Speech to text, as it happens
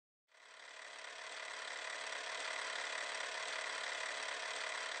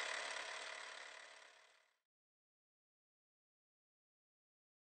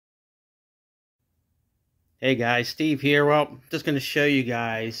Hey guys, Steve here. Well, just going to show you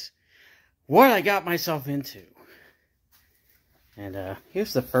guys what I got myself into. And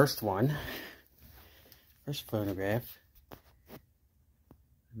here's the first one. First phonograph.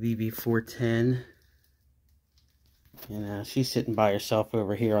 vv-410. And she's sitting by herself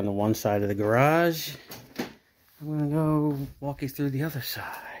over here on the one side of the garage. I'm going to go walk you through the other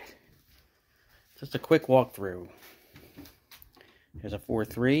side. Just a quick walkthrough. There's a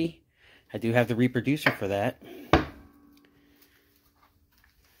 4.3. I do have the reproducer for that.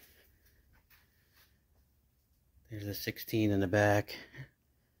 There's a 16 in the back.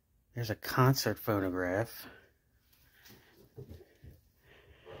 There's a concert phonograph.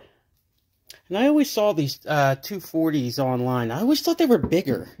 And I always saw these 240s online. I always thought they were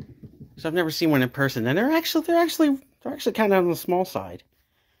bigger, because I've never seen one in person. And they're actually kind of on the small side.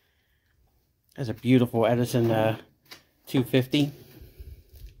 There's a beautiful Edison 250.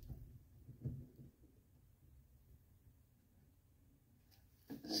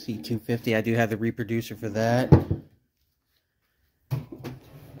 C250. I do have the reproducer for that.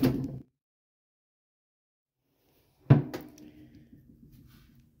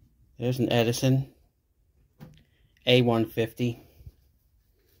 There's an Edison A150.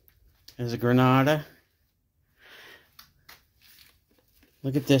 There's a Granada.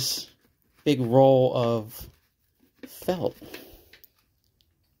 Look at this big roll of felt.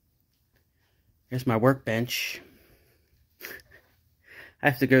 Here's my workbench. I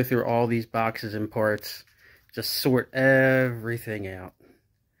have to go through all these boxes and parts, just sort everything out.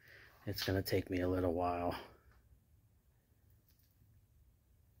 It's going to take me a little while.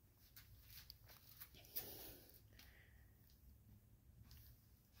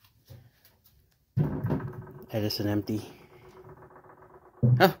 Edison empty.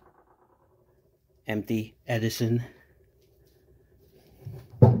 Oh! Empty Edison.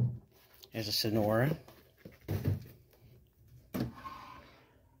 There's a Sonora.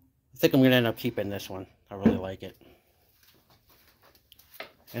 I think I'm going to end up keeping this one. I really like it.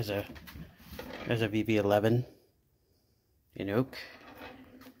 There's a vv-11 in oak.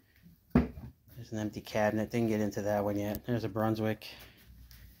 There's an empty cabinet. Didn't get into that one yet. There's a Brunswick.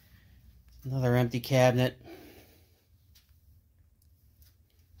 Another empty cabinet.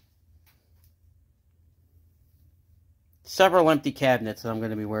 Several empty cabinets that I'm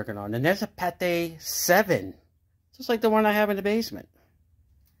going to be working on. And there's a Pate 7. Just like the one I have in the basement.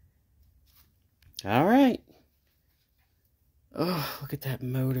 All right. Oh, look at that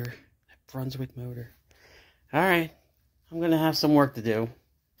motor. That Brunswick motor. All right. I'm going to have some work to do.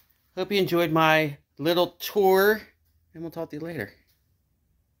 Hope you enjoyed my little tour. And we'll talk to you later.